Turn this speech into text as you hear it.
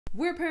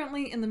We're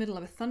apparently in the middle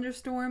of a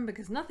thunderstorm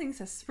because nothing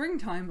says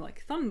springtime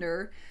like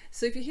thunder,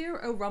 so if you hear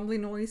a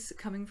rumbling noise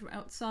coming from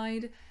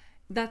outside,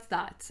 that's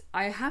that.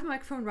 I have a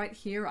microphone right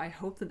here. I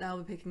hope that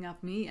that'll be picking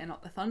up me and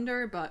not the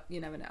thunder, but you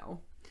never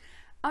know.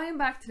 I am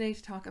back today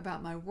to talk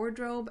about my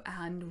wardrobe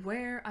and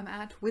where I'm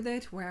at with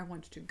it, where I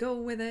want to go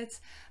with it.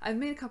 I've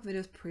made a couple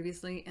videos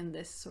previously in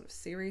this sort of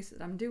series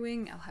that I'm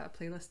doing. I'll have a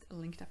playlist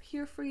linked up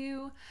here for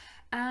you.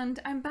 And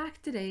I'm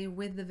back today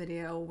with the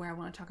video where I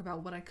want to talk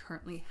about what I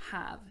currently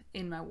have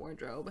in my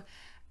wardrobe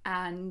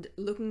and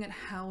looking at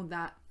how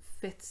that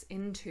fits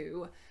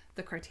into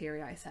the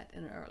criteria I set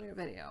in an earlier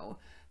video.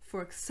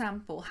 For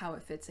example, how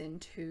it fits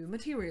into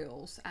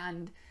materials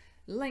and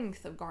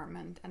length of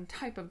garment and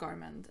type of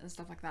garment and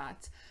stuff like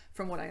that,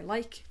 from what I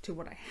like to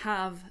what I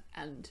have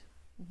and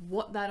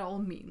what that all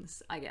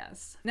means, I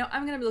guess. Now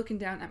I'm going to be looking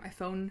down at my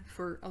phone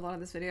for a lot of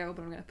this video,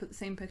 but I'm going to put the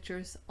same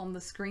pictures on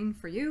the screen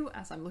for you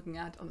as I'm looking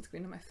at on the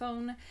screen of my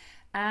phone,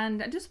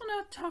 and I just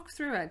want to talk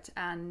through it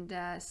and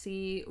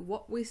see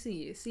what we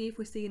see if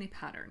we see any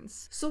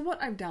patterns. So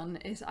what I've done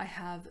is I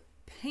have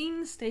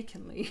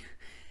painstakingly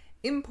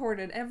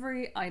imported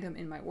every item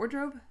in my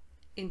wardrobe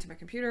into my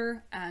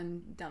computer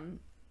and done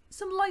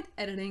some light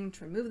editing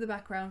to remove the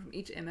background from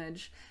each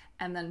image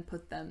and then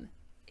put them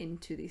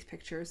into these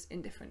pictures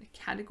in different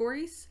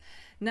categories.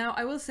 Now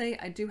I will say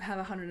I do have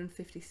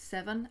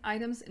 157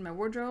 items in my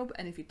wardrobe,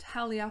 and if you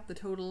tally up the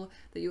total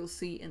that you'll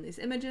see in these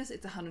images,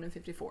 it's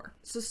 154.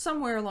 So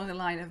somewhere along the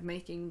line of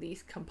making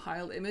these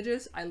compiled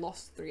images, I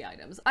lost 3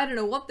 items. I don't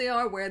know what they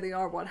are, where they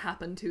are, what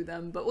happened to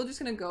them, but we're just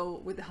gonna go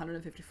with the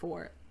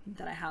 154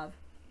 that I have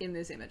in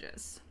these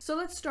images. So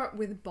let's start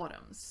with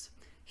bottoms.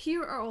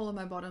 Here are all of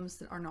my bottoms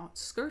that are not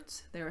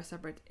skirts, they're a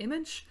separate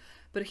image,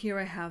 but here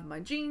I have my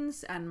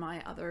jeans and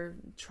my other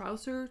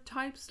trouser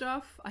type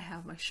stuff, I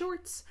have my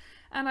shorts,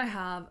 and I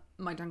have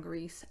my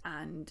dungarees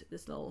and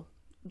this little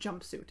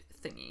jumpsuit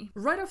thingy.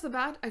 Right off the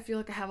bat, I feel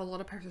like I have a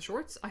lot of pairs of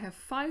shorts. I have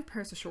 5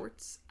 pairs of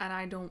shorts, and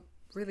I don't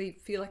really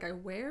feel like I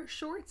wear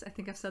shorts. I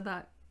think I've said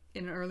that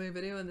in an earlier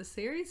video in this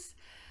series.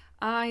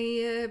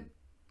 I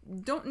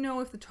don't know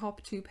if the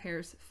top 2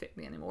 pairs fit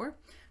me anymore.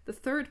 The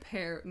third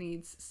pair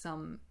needs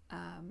some,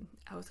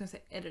 I was gonna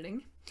say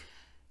editing.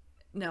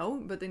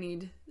 No, but they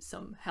need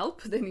some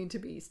help. They need to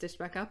be stitched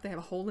back up. They have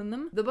a hole in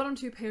them. The bottom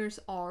 2 pairs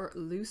are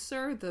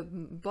looser. The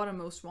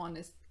bottommost one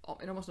is,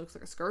 it almost looks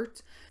like a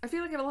skirt. I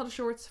feel like I have a lot of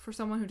shorts for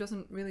someone who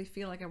doesn't really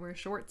feel like I wear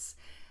shorts.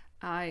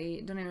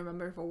 I don't even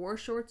remember if I wore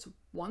shorts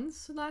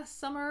once last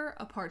summer,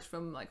 apart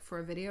from like for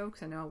a video,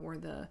 because I know I wore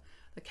the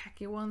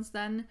khaki ones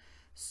then.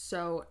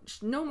 So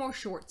no more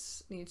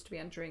shorts needs to be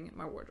entering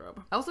my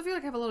wardrobe. I also feel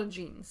like I have a lot of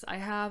jeans. I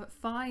have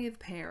 5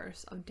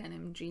 pairs of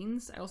denim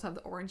jeans. I also have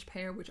the orange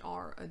pair, which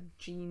are a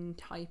jean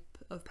type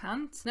of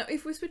pants. Now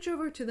if we switch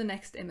over to the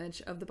next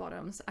image of the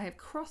bottoms, I have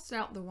crossed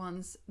out the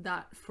ones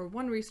that for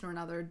one reason or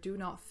another do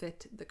not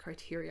fit the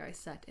criteria I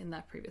set in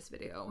that previous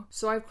video.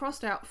 So I've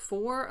crossed out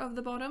 4 of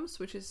the bottoms,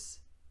 which is,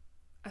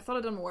 I thought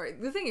I'd done more.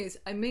 The thing is,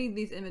 I made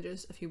these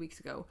images a few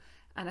weeks ago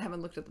and I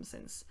haven't looked at them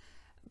since.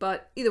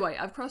 But either way,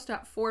 I've crossed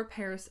out 4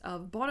 pairs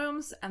of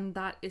bottoms, and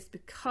that is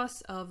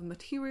because of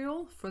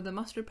material. For the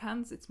mustard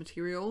pants, it's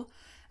material,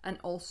 and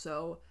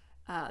also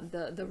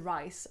the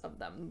rise of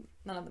them.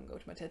 None of them go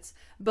to my tits,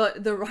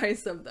 but the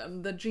rise of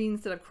them. The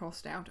jeans that I've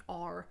crossed out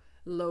are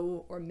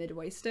low or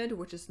mid-waisted,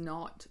 which is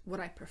not what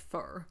I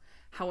prefer.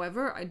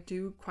 However, I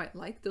do quite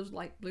like those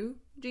light blue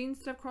jeans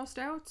that I've crossed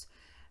out,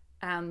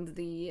 and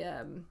the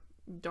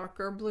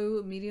darker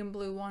blue, medium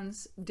blue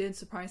ones did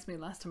surprise me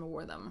last time I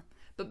wore them.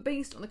 But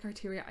based on the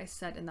criteria I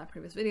set in that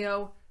previous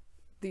video,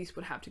 these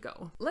would have to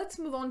go. Let's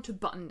move on to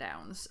button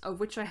downs, of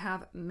which I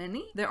have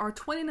many. There are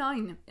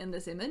 29 in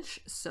this image,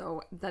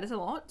 so that is a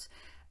lot.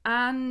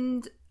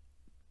 And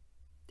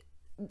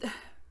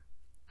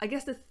I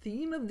guess the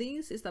theme of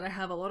these is that I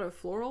have a lot of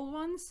floral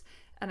ones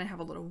and I have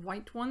a lot of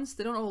white ones.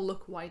 They don't all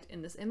look white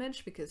in this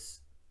image because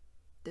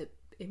the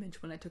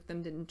image when I took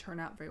them didn't turn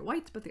out very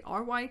white, but they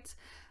are white.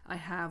 I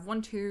have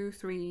 1, 2,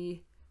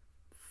 3,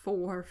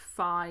 4,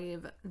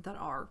 5 that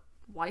are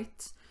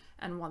white,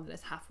 and 1 that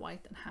is half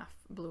white and half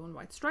blue and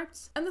white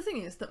stripes. And the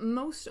thing is that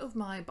most of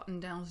my button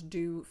downs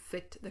do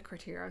fit the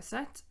criteria I've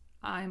set.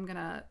 I'm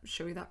gonna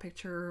show you that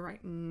picture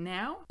right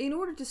now. In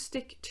order to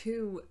stick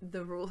to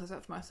the rules I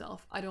set for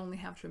myself, I'd only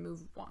have to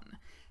remove 1.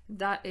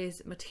 That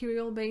is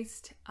material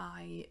based.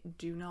 I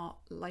do not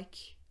like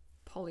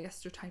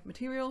polyester type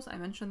materials, I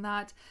mentioned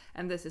that,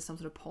 and this is some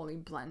sort of poly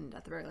blend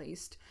at the very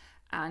least,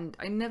 and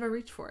I never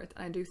reach for it,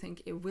 and I do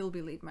think it will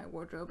be leaving my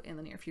wardrobe in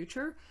the near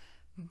future.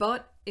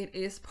 But it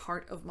is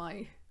part of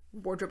my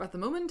wardrobe at the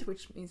moment,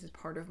 which means it's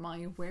part of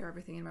my wear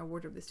everything in my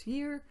wardrobe this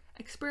year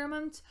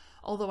experiment,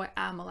 although I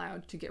am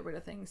allowed to get rid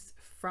of things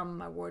from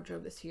my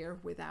wardrobe this year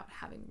without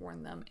having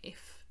worn them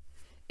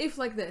if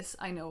like this,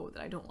 I know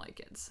that I don't like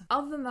it.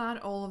 Other than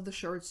that, all of the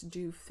shirts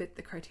do fit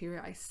the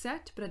criteria I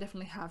set, but I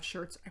definitely have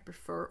shirts I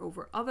prefer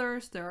over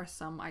others. There are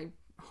some I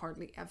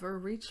hardly ever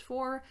reach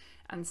for,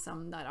 and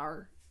some that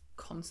are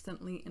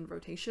constantly in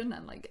rotation,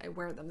 and like I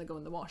wear them, they go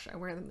in the wash, I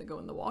wear them, they go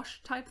in the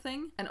wash type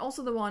thing. And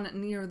also the one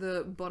near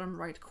the bottom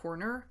right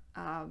corner,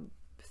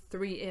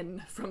 3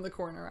 in from the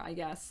corner, I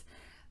guess,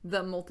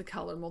 the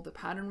multicolor,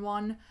 multi-pattern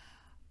one,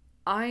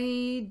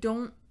 I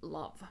don't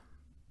love.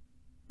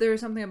 There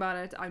is something about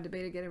it, I've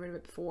debated getting rid of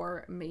it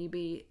before,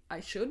 maybe I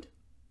should.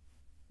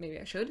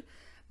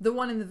 The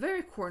one in the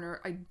very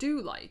corner I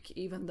do like,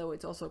 even though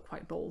it's also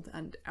quite bold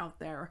and out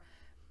there.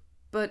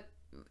 But,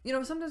 you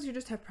know, sometimes you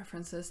just have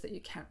preferences that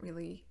you can't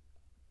really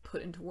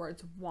put into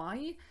words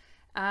why.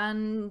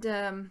 And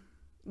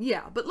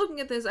yeah, but looking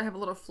at this, I have a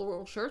lot of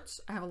floral shirts.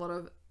 I have a lot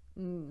of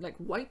like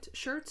white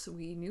shirts.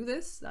 We knew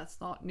this, that's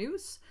not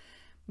news.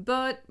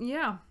 But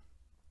yeah,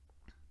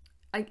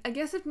 I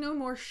guess if no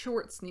more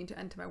shorts need to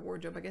enter my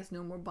wardrobe, I guess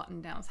no more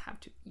button downs have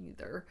to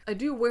either. I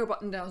do wear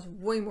button downs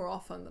way more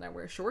often than I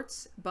wear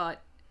shorts,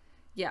 but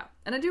yeah.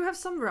 And I do have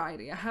some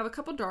variety. I have a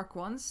couple dark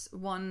ones.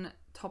 One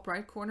top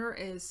right corner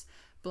is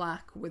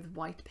black with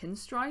white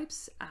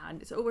pinstripes,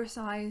 and it's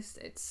oversized,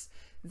 it's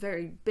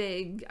very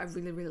big, I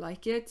really, really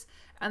like it.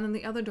 And then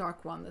the other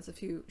dark one, that's a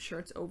few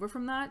shirts over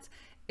from that,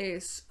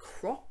 is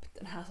cropped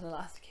and has an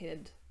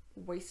elasticated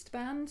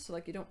waistband, so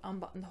like you don't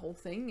unbutton the whole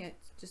thing, it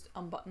just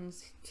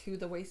unbuttons to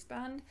the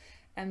waistband,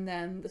 and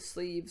then the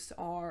sleeves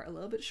are a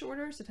little bit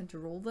shorter, so I tend to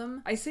roll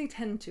them. I say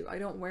tend to, I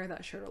don't wear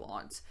that shirt a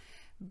lot,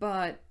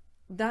 but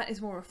that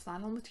is more of a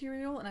flannel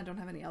material, and I don't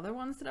have any other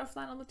ones that are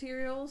flannel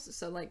materials,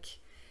 so like,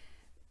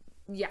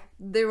 yeah,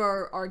 there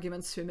are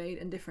arguments to be made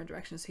in different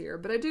directions here,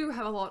 but I do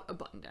have a lot of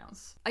button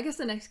downs. I guess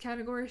the next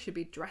category should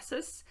be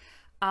dresses.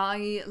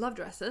 I love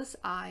dresses.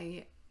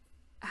 I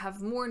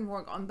have more and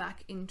more gone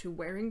back into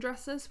wearing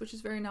dresses, which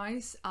is very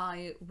nice.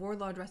 I wore a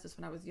lot of dresses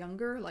when I was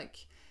younger,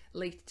 like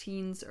late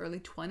teens, early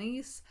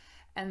 20s,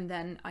 and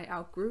then I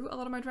outgrew a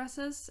lot of my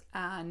dresses,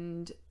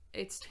 and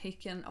it's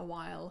taken a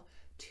while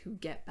to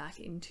get back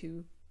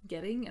into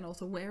getting and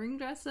also wearing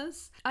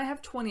dresses. I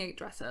have 28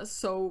 dresses,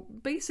 so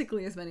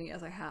basically as many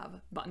as I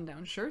have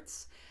button-down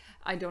shirts.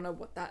 I don't know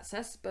what that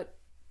says, but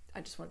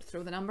I just wanted to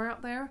throw the number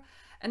out there.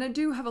 And I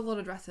do have a lot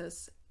of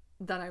dresses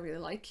that I really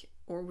like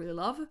or really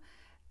love.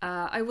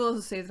 I will also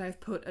say that I've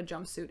put a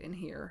jumpsuit in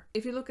here.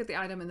 If you look at the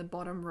item in the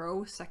bottom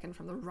row, second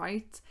from the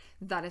right,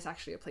 that is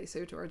actually a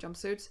playsuit or a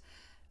jumpsuit.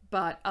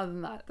 But other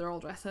than that, they're all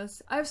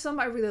dresses. I have some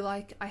I really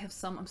like, I have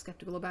some I'm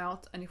skeptical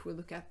about, and if we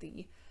look at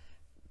the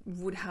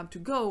would have to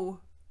go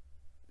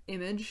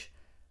image,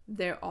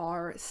 there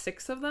are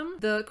 6 of them.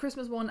 The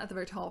Christmas one at the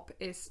very top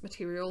is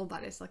material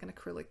that is like an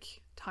acrylic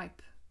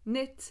type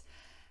knit,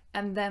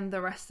 and then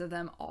the rest of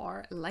them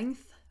are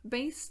length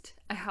based.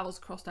 I have also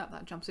crossed out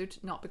that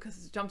jumpsuit, not because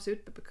it's a jumpsuit,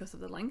 but because of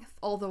the length,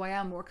 although I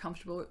am more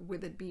comfortable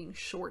with it being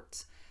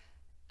short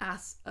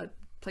as a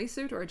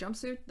playsuit or a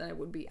jumpsuit than it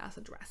would be as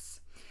a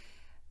dress.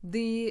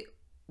 The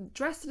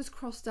dress that is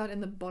crossed out in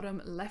the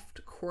bottom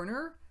left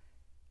corner,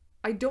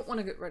 I don't want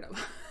to get rid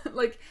of.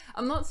 Like,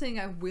 I'm not saying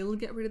I will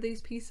get rid of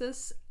these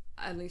pieces,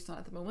 at least not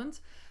at the moment,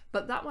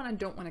 but that one I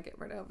don't want to get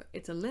rid of.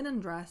 It's a linen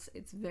dress,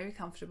 it's very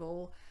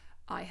comfortable,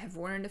 I have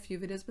worn it in a few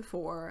videos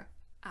before,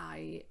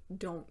 I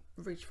don't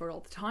reach for it all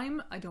the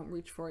time, I don't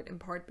reach for it in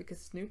part because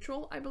it's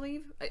neutral, I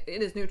believe.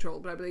 It is neutral,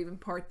 but I believe in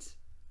part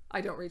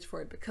I don't reach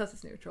for it because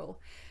it's neutral.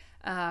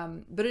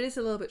 But it is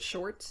a little bit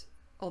short,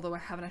 although I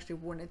haven't actually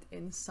worn it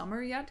in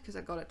summer yet because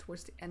I got it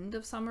towards the end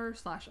of summer,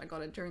 slash I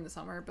got it during the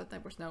summer, but there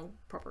was no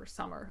proper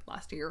summer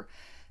last year.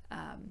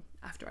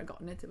 After I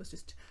gotten it, it was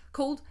just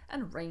cold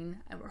and rain,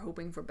 and we're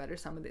hoping for better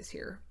summer this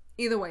year.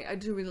 Either way, I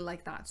do really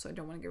like that, so I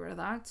don't want to get rid of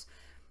that.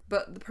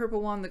 But the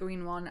purple one, the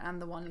green one,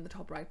 and the one in the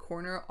top right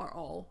corner are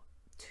all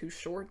too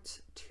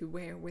short to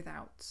wear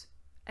without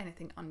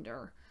anything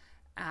under.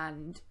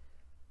 And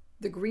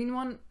the green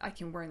one I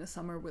can wear in the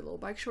summer with little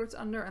bike shorts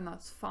under, and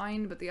that's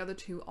fine, but the other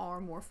two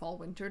are more fall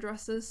winter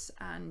dresses,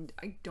 and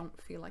I don't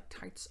feel like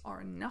tights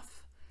are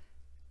enough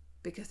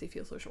because they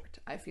feel so short.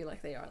 I feel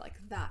like they are like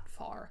that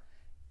far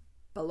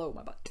below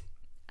my butt,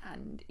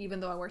 and even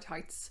though I wear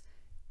tights,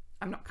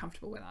 I'm not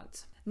comfortable with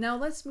that. Now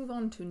let's move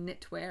on to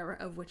knitwear,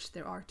 of which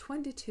there are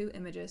 22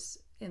 images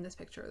in this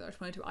picture. There are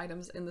 22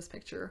 items in this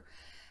picture,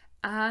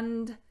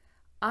 and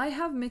I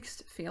have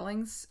mixed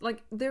feelings.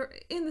 Like,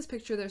 in this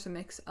picture there's a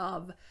mix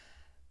of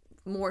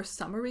more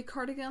summery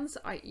cardigans,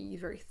 i.e.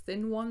 very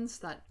thin ones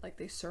that like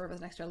they serve as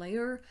an extra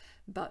layer,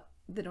 but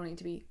they don't need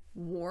to be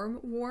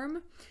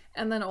warm,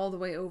 and then all the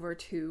way over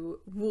to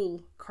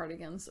wool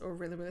cardigans or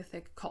really, really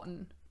thick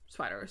cotton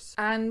sweaters.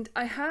 And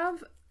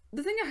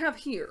the thing I have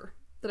here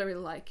that I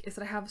really like is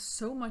that I have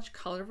so much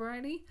color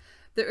variety.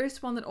 There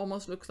is one that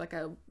almost looks like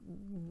a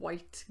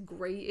white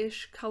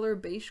grayish color,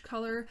 beige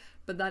color,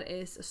 but that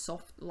is a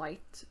soft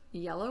light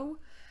yellow.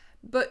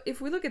 But if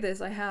we look at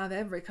this, I have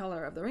every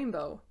color of the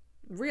rainbow.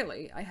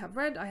 Really, I have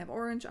red, I have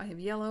orange, I have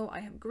yellow, I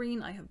have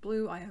green, I have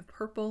blue, I have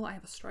purple, I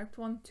have a striped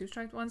one, 2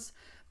 striped ones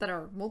that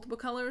are multiple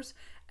colors,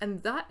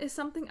 and that is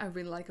something I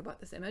really like about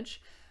this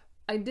image.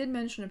 I did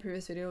mention in a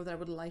previous video that I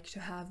would like to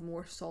have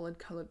more solid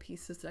colored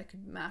pieces that I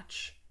could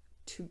match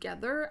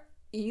together,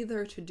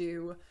 either to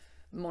do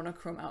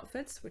monochrome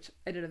outfits, which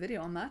I did a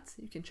video on that,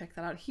 you can check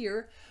that out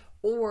here,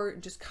 or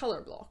just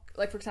color block.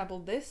 Like for example,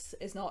 this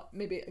is not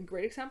maybe a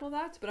great example of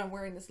that, but I'm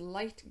wearing this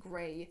light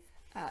grey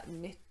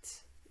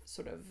knit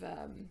sort of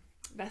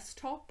vest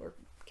top or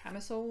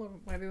camisole or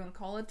whatever you want to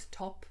call it,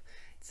 top.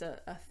 It's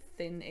a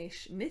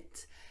thin-ish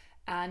knit,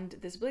 and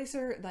this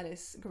blazer that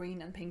is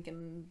green and pink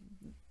and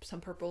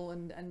some purple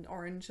and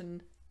orange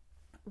and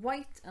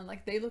white, and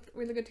like they look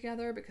really good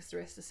together because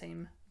there is the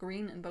same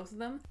green in both of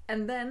them.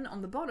 And then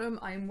on the bottom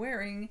I'm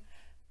wearing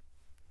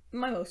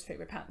my most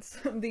favorite pants.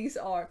 These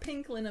are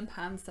pink linen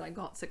pants that I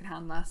got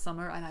secondhand last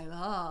summer and I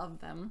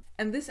love them.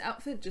 And this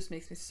outfit just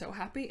makes me so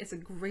happy. It's a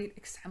great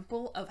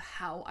example of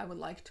how I would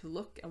like to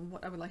look and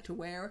what I would like to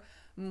wear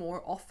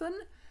more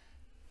often.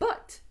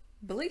 But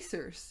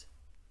blazers,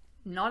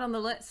 not on the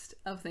list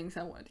of things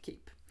I wanted to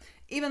keep.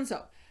 Even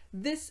so,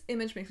 this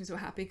image makes me so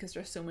happy because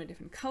there's so many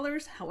different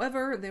colors.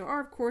 However, there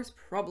are of course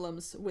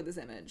problems with this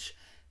image.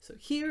 So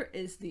here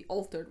is the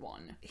altered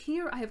one.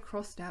 Here I have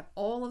crossed out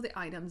all of the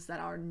items that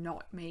are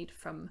not made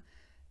from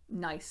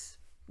nice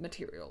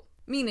material.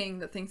 Meaning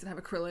that things that have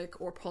acrylic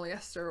or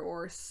polyester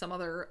or some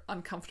other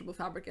uncomfortable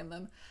fabric in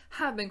them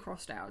have been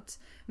crossed out.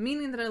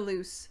 Meaning that I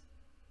lose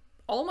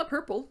all my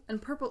purple,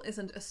 and purple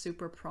isn't a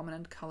super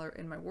prominent color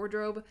in my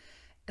wardrobe,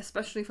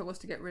 especially if I was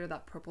to get rid of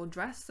that purple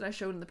dress that I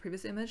showed in the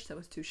previous image that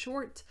was too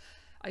short.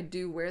 I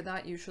do wear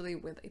that usually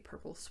with a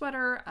purple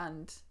sweater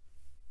and,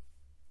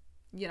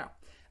 you know,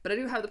 but I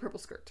do have the purple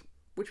skirt,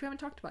 which we haven't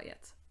talked about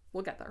yet.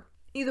 We'll get there.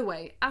 Either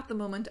way, at the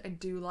moment, I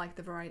do like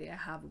the variety I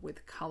have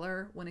with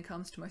color when it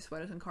comes to my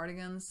sweaters and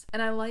cardigans.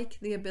 And I like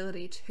the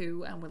ability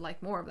to, and would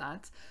like more of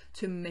that,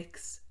 to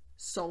mix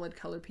solid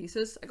color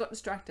pieces. I got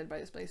distracted by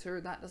this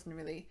blazer. That doesn't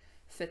really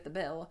fit the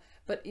bill.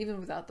 But even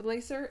without the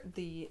blazer,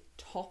 the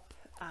top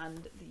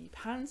and the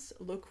pants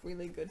look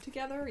really good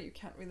together. You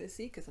can't really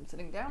see because I'm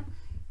sitting down.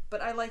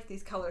 But I like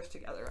these colors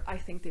together. I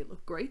think they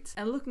look great.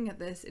 And looking at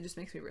this, it just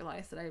makes me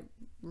realize that I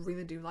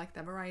really do like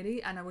that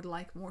variety, and I would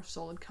like more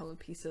solid colored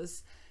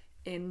pieces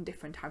in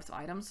different types of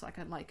items. Like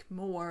I'd like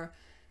more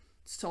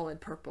solid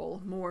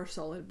purple, more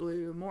solid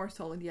blue, more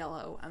solid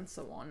yellow, and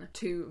so on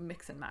to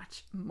mix and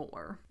match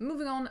more.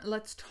 Moving on,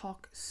 let's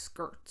talk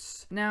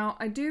skirts. Now,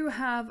 I do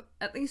have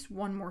at least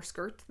one more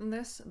skirt than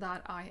this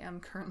that I am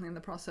currently in the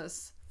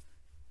process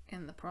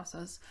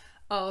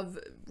of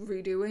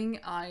redoing.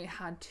 I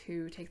had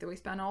to take the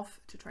waistband off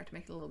to try to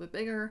make it a little bit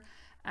bigger,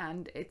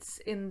 and it's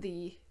in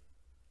the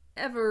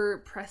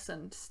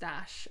ever-present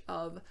stash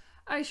of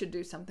I should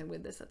do something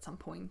with this at some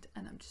point,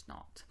 and I'm just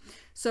not.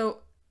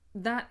 So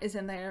that is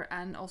in there,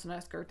 and also my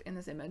skirt in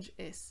this image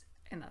is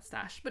in that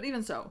stash. But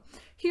even so,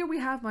 here we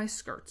have my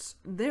skirts.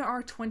 There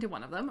are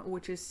 21 of them,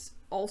 which is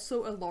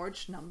also a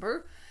large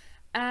number,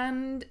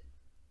 and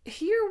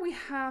here we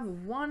have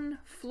one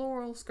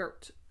floral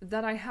skirt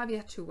that I have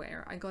yet to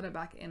wear. I got it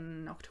back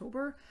in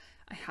October.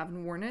 I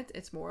haven't worn it.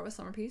 It's more of a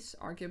summer piece,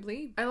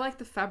 arguably. I like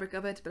the fabric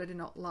of it, but I do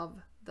not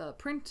love the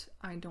print.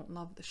 I don't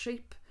love the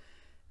shape.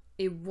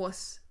 It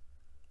was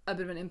a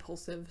bit of an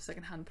impulsive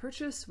secondhand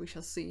purchase. We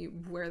shall see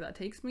where that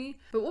takes me.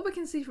 But what we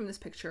can see from this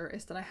picture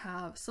is that I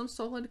have some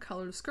solid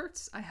colored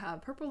skirts. I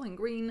have purple and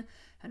green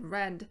and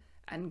red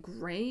and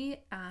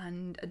grey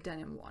and a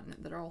denim one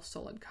that are all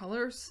solid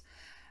colors.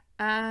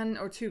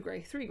 Or 2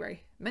 grey, 3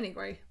 grey, many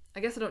grey. I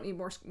guess I don't need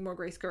more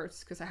grey skirts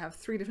because I have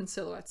 3 different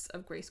silhouettes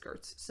of grey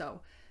skirts, so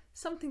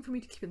something for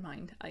me to keep in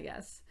mind, I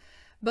guess.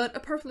 But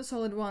apart from the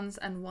solid ones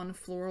and one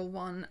floral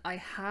one, I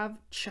have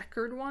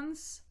checkered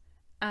ones,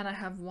 and I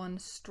have one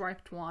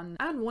striped one,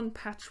 and one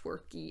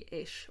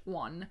patchworky-ish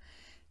one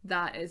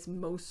that is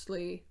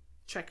mostly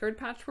checkered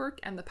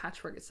patchwork, and the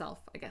patchwork itself,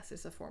 I guess,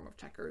 is a form of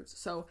checkers.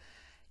 So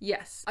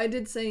yes, I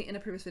did say in a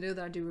previous video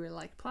that I do really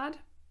like plaid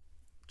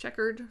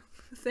checkered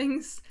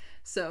things,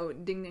 so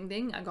ding ding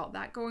ding, I got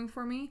that going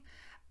for me.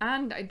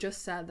 And I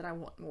just said that I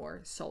want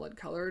more solid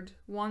colored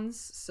ones,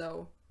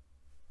 so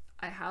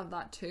I have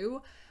that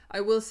too.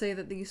 I will say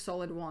that these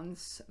solid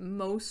ones,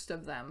 most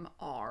of them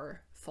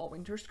are fall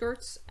winter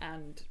skirts,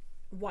 and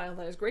while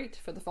that is great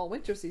for the fall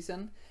winter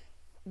season,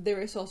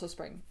 there is also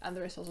spring and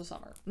there is also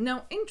summer.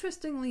 Now,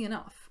 interestingly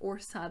enough, or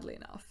sadly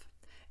enough,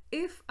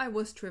 if I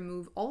was to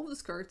remove all of the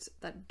skirts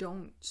that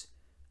don't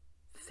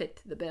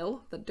fit the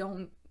bill, that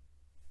don't,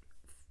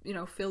 you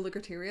know, fill the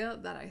criteria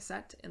that I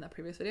set in that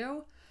previous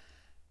video,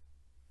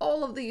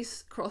 all of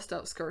these crossed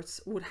out skirts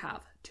would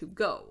have to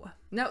go.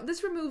 Now,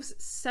 this removes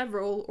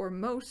several or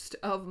most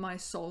of my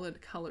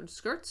solid colored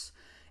skirts,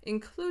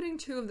 including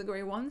 2 of the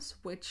grey ones,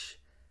 which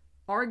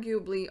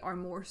arguably are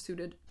more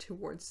suited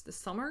towards the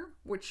summer,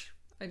 which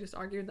I just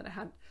argued that I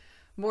had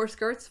more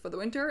skirts for the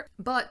winter,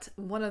 but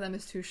one of them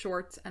is too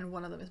short and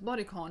one of them is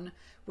bodycon,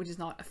 which is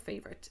not a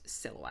favorite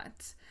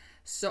silhouette.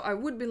 So I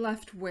would be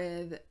left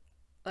with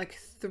like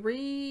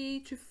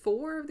 3 to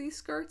 4 of these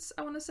skirts,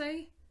 I want to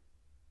say.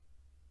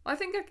 I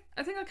think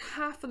like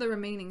half of the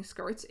remaining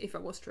skirts, if I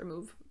was to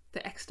remove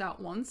the X'd out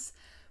ones,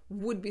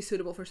 would be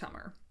suitable for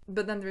summer.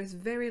 But then there is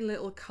very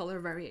little color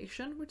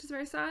variation, which is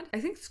very sad. I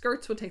think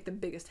skirts would take the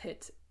biggest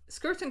hit.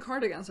 Skirts and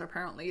cardigans are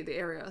apparently the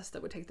areas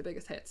that would take the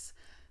biggest hits.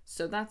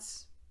 So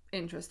that's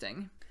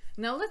interesting.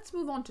 Now let's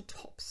move on to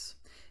tops.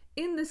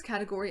 In this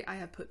category, I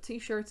have put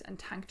t-shirts and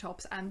tank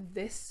tops and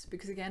this,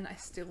 because again, I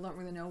still don't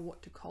really know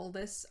what to call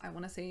this. I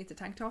want to say it's a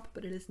tank top,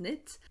 but it is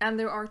knit. And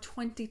there are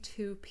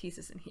 22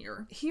 pieces in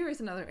here. Here is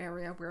another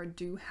area where I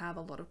do have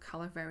a lot of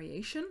color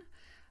variation.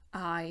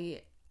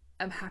 I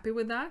am happy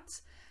with that.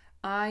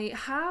 I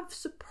have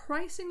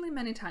surprisingly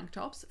many tank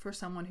tops for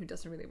someone who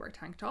doesn't really wear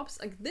tank tops.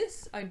 Like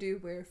this I do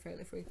wear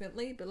fairly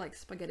frequently, but like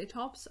spaghetti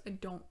tops,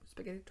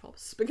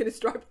 spaghetti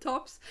striped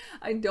tops,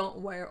 I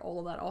don't wear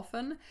all that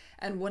often.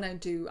 And when I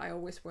do, I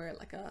always wear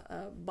like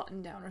a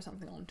button down or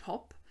something on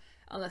top,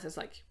 unless it's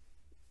like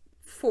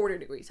 40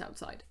 degrees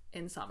outside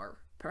in summer,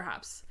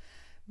 perhaps.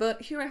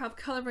 But here I have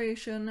color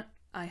variation.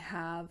 I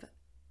have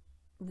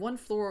one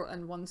floral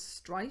and one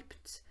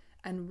striped,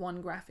 and one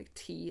graphic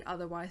tee,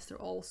 otherwise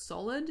they're all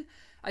solid.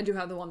 I do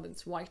have the one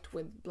that's white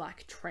with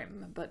black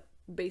trim, but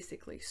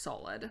basically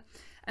solid.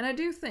 And I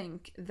do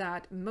think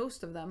that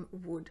most of them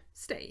would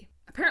stay.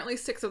 Apparently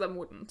 6 of them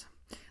wouldn't.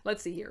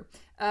 Let's see here.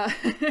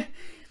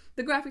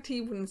 The graphic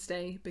tee wouldn't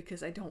stay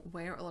because I don't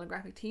wear a lot of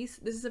graphic tees.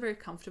 This is a very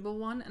comfortable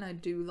one and I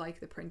do like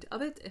the print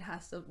of it. It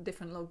has some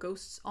different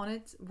logos on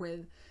it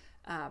with,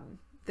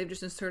 they've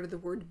just inserted the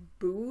word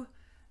boo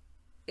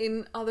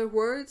in other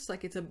words,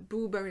 like it's a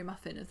blueberry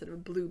muffin instead of a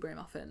blueberry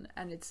muffin,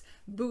 and it's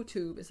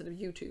BooTube instead of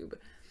YouTube.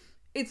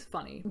 It's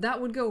funny.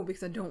 That would go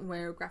because I don't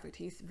wear graphic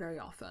tees very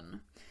often.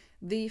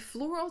 The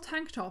floral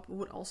tank top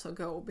would also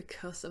go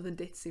because of the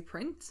ditzy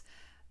print,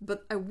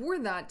 but I wore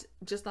that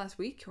just last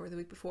week or the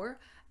week before,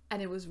 and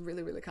it was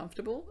really, really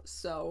comfortable,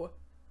 so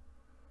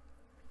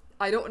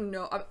I don't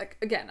know.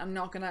 Again, I'm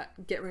not gonna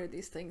get rid of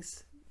these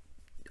things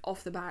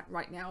off the bat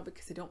right now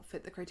because they don't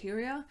fit the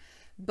criteria,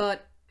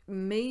 but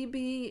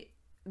maybe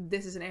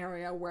this is an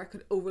area where I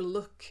could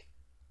overlook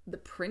the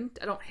print.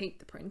 I don't hate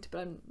the print,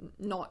 but I'm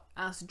not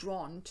as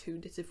drawn to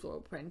ditzy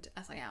floral print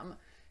as I am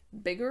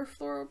bigger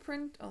floral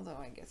print, although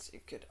I guess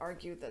you could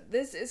argue that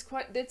this is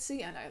quite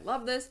ditzy and I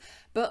love this,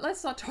 but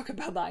let's not talk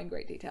about that in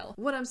great detail.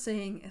 What I'm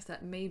saying is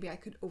that maybe I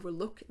could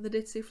overlook the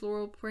ditzy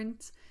floral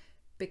print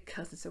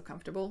because it's so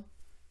comfortable,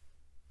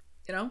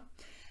 you know?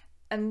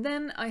 And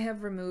then I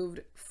have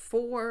removed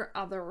 4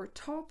 other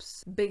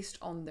tops based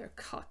on their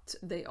cut.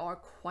 They are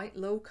quite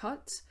low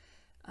cut.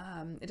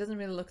 It doesn't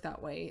really look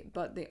that way,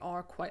 but they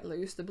are quite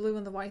loose. The blue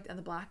and the white and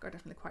the black are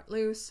definitely quite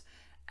loose.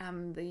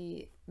 And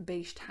the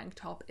beige tank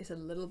top is a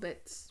little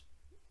bit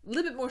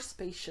more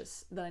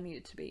spacious than I need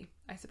it to be,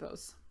 I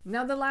suppose.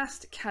 Now the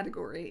last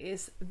category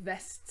is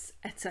vests,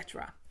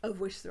 etc., of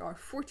which there are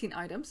 14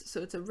 items,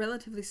 so it's a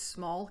relatively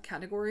small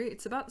category.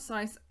 It's about the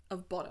size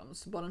of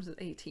bottoms. Bottoms is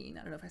 18,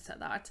 I don't know if I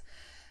said that.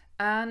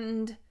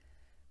 And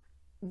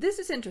this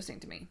is interesting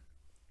to me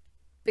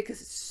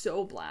because it's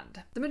so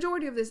bland. The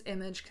majority of this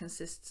image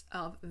consists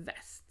of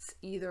vests,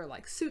 either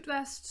like suit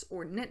vests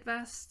or knit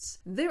vests.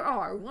 There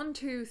are 1,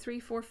 2, 3,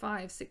 4,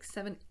 5, 6,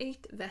 7,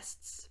 8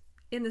 vests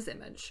in this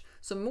image,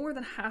 so more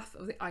than half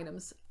of the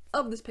items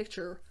of this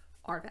picture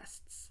are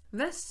vests.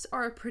 Vests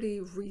are a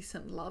pretty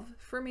recent love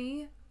for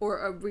me, or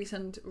a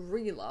recent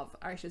re-love,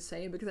 I should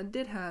say, because I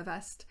did have a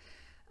vest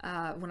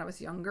when I was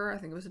younger. I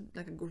think it was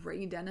like a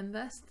grey denim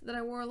vest that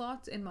I wore a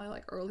lot in my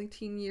like early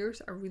teen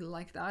years. I really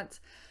liked that,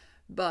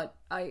 but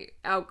I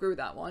outgrew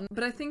that one.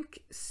 But I think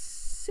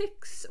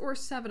 6 or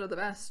 7 of the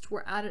vests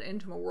were added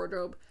into my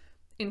wardrobe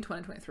in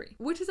 2023,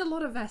 which is a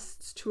lot of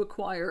vests to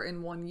acquire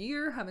in 1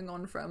 year, having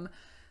gone from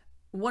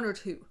 1 or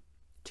 2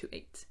 to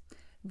 8.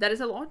 That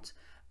is a lot.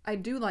 I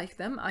do like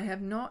them. I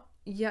have not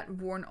yet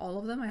worn all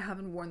of them. I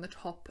haven't worn the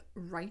top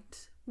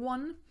right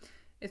one.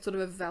 It's sort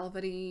of a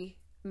velvety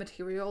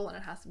material and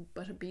it has a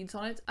bunch of beads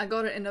on it. I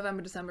got it in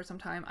November, December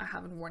sometime. I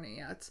haven't worn it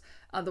yet.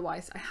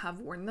 Otherwise, I have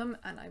worn them,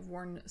 and I've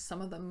worn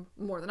some of them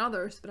more than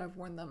others, but I've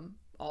worn them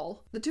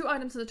all. The 2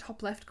 items in the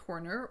top left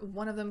corner,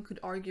 one of them could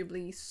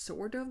arguably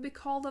sort of be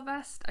called a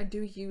vest. I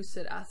do use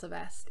it as a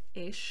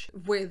vest-ish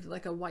with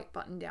like a white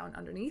button down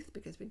underneath,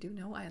 because we do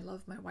know I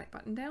love my white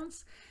button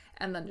downs,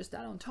 and then just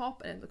that on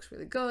top, and it looks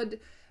really good,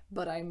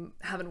 but I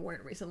haven't worn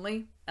it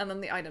recently. And then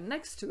the item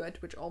next to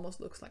it, which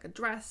almost looks like a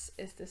dress,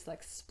 is this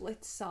like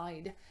split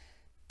side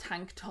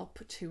tank top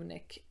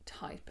tunic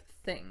type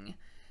thing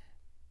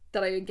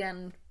that I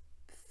again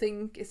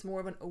think is more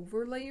of an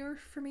overlayer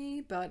for me,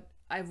 but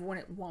I've worn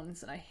it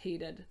once and I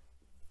hated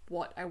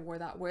what I wore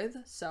that with,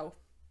 so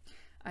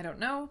I don't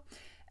know.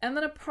 And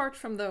then apart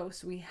from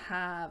those, we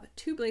have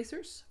 2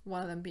 blazers,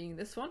 one of them being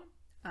this one,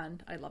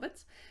 and I love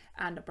it,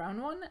 and a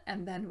brown one.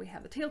 And then we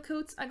have the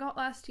tailcoats I got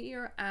last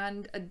year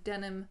and a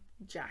denim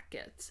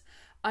jacket.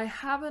 I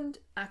haven't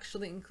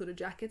actually included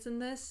jackets in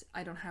this.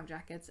 I don't have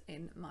jackets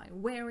in my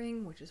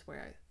wearing, which is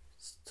where I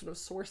sort of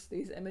source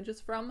these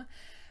images from.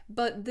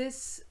 But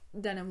this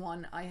denim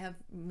one I have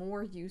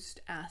more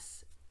used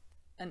as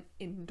an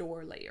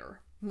indoor layer,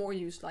 more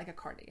used like a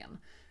cardigan,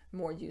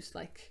 more used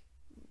like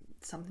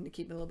something to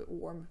keep me a little bit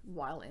warm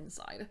while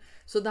inside.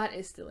 So that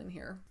is still in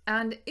here.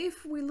 And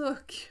if we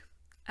look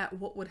at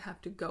what would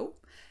have to go,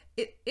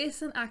 it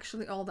isn't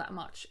actually all that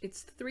much.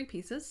 It's 3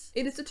 pieces.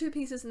 It is the 2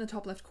 pieces in the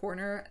top left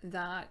corner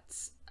that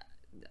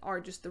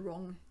are just the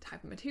wrong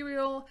type of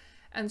material,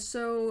 And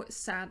so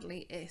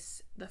sadly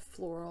is the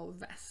floral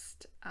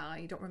vest.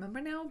 I don't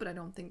remember now, but I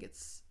don't think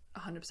it's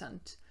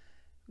 100%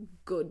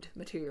 good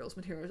materials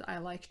I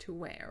like to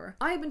wear.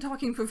 I've been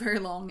talking for very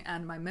long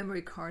and my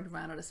memory card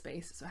ran out of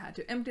space, so I had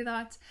to empty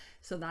that.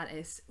 So that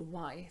is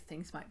why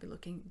things might be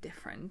looking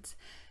different.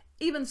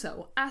 Even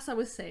so, as I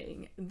was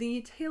saying,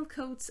 the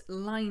tailcoat's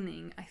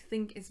lining I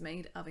think is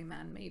made of a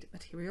man-made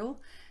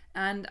material,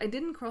 and I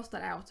didn't cross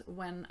that out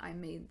when I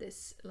made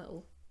this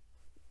little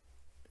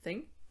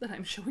thing that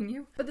I'm showing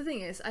you. But the thing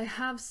is, I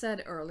have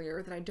said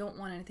earlier that I don't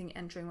want anything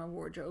entering my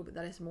wardrobe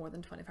that is more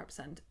than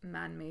 25%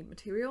 man-made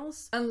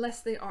materials,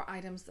 unless they are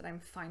items that I'm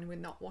fine with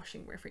not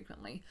washing very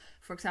frequently.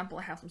 For example,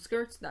 I have some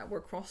skirts that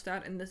were crossed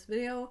out in this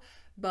video,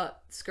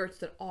 but skirts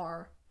that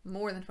are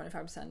more than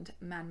 25%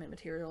 man-made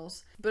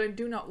materials, but I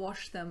do not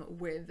wash them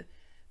with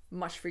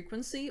much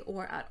frequency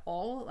or at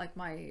all. Like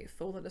my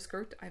faux leather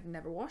skirt I've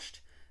never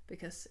washed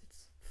because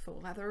it's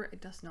faux leather,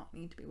 it does not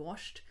need to be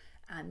washed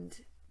and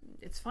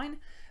it's fine.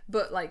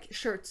 But like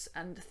shirts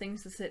and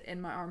things that sit in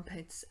my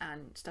armpits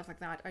and stuff like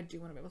that, I do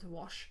want to be able to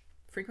wash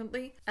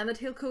frequently. And the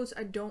tailcoats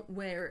I don't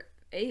wear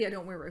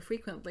very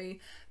frequently,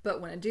 but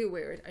when I do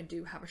wear it, I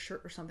do have a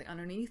shirt or something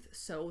underneath,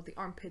 so the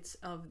armpits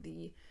of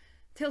the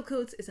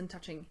tailcoats isn't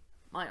touching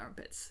my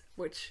armpits,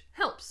 which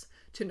helps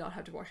to not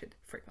have to wash it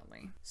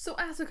frequently. So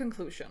as a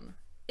conclusion,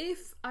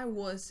 if I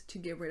was to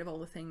get rid of all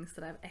the things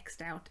that I've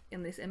X'd out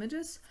in these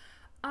images,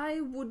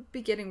 I would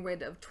be getting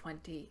rid of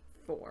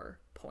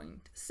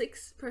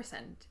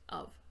 24.6%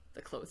 of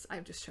the clothes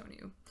I've just shown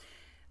you.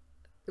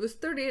 There was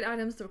 38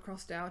 items that were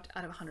crossed out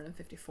of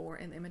 154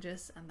 in the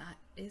images, and that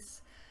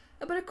is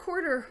about a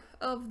quarter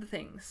of the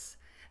things.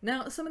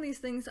 Now, some of these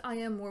things I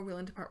am more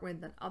willing to part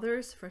with than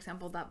others. For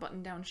example, that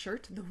button-down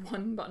shirt, the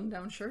one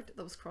button-down shirt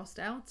that was crossed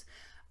out,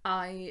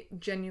 I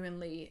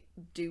genuinely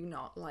do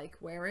not like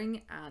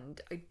wearing,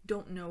 and I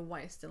don't know why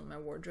it's still in my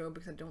wardrobe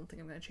because I don't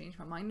think I'm going to change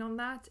my mind on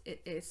that.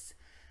 It is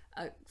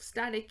a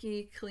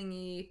staticky,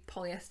 clingy,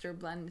 polyester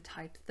blend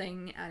type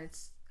thing, and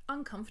it's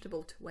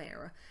uncomfortable to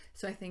wear.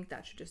 So I think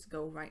that should just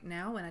go right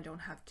now, and I don't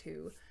have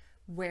to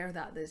wear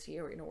that this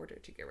year in order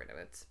to get rid of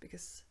it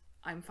because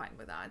I'm fine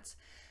with that.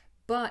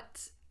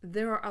 But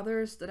there are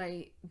others that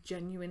I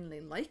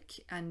genuinely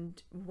like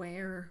and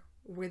wear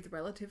with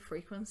relative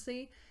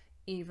frequency,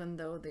 even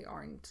though they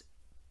aren't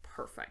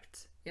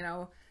perfect. You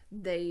know,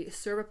 they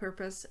serve a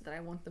purpose that I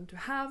want them to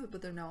have,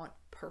 but they're not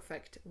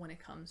perfect when it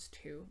comes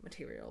to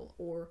material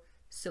or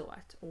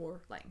silhouette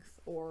or length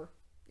or,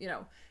 you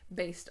know,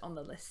 based on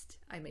the list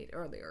I made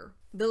earlier.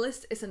 The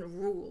list isn't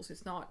rules,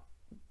 it's not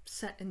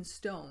set in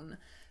stone,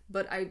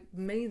 but I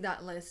made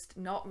that list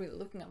not really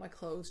looking at my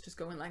clothes, just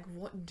going like,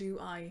 what do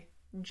I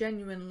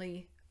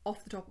genuinely,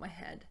 off the top of my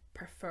head,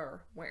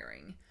 prefer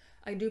wearing?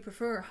 I do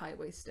prefer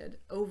high-waisted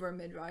over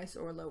mid-rise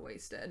or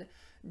low-waisted.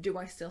 Do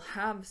I still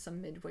have some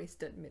mid-rise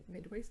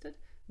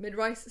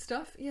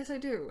stuff? Yes, I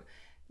do.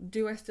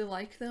 Do I still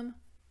like them?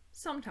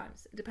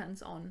 Sometimes. It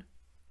depends on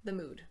the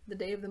mood, the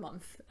day of the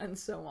month, and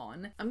so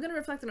on. I'm gonna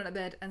reflect on it a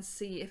bit and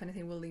see if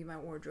anything will leave my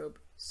wardrobe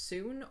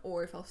soon,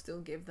 or if I'll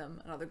still give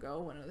them another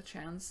go, another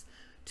chance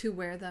to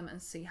wear them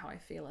and see how I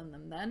feel in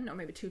them then. Or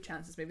maybe 2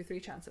 chances, maybe 3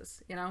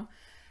 chances, you know?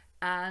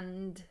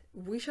 And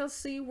we shall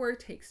see where it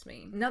takes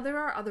me. Now, there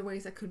are other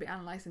ways I could be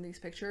analyzing these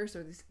pictures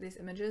or these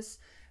images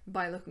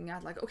by looking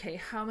at like, okay,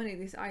 how many of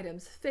these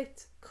items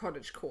fit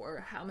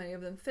cottagecore? How many of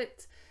them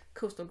fit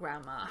coastal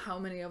grandma? How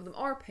many of them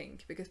are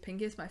pink? Because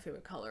pink is my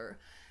favorite color.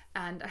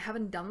 And I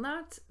haven't done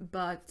that,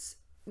 but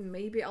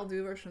maybe I'll do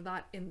a version of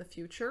that in the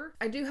future.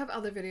 I do have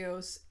other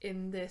videos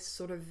in this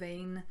sort of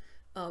vein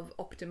of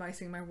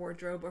optimizing my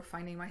wardrobe or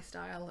finding my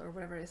style or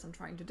whatever it is I'm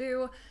trying to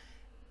do.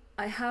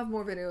 I have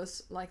more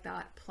videos like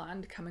that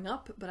planned coming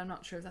up, but I'm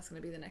not sure if that's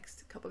going to be the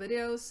next couple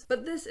videos.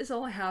 But this is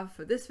all I have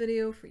for this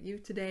video for you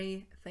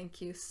today. Thank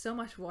you so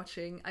much for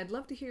watching. I'd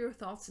love to hear your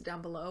thoughts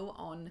down below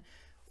on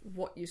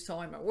what you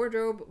saw in my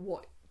wardrobe,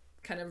 what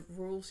kind of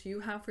rules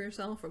you have for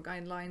yourself or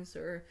guidelines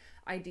or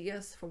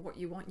ideas for what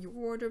you want your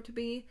wardrobe to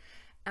be.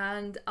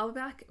 And I'll be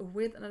back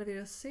with another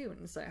video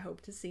soon, so I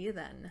hope to see you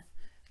then.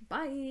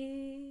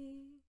 Bye!